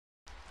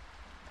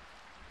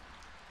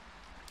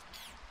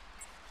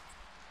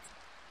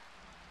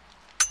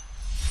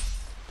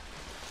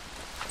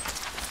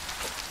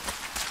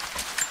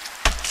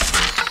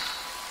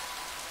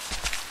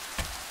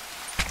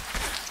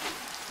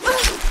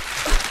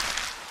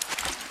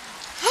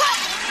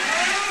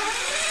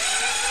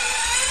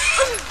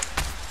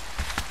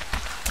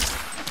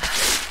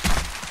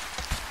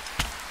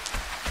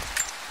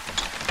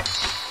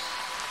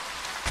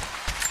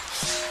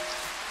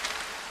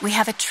We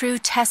have a true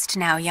test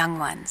now, young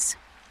ones.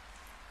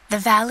 The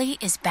valley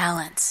is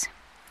balance.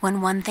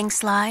 When one thing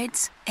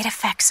slides, it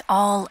affects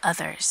all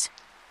others.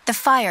 The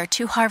fire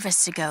 2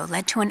 harvests ago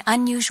led to an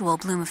unusual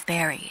bloom of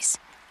berries.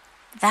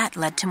 That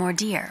led to more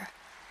deer.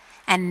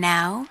 And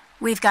now,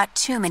 we've got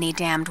too many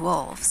damned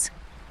wolves.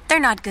 They're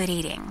not good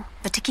eating,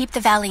 but to keep the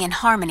valley in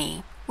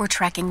harmony, we're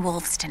tracking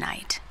wolves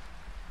tonight.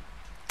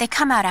 They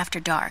come out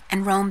after dark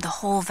and roam the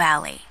whole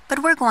valley,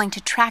 but we're going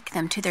to track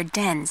them to their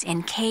dens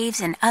in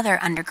caves and other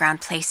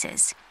underground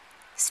places.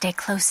 Stay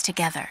close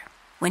together.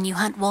 When you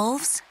hunt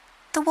wolves,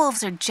 the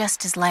wolves are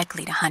just as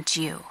likely to hunt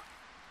you.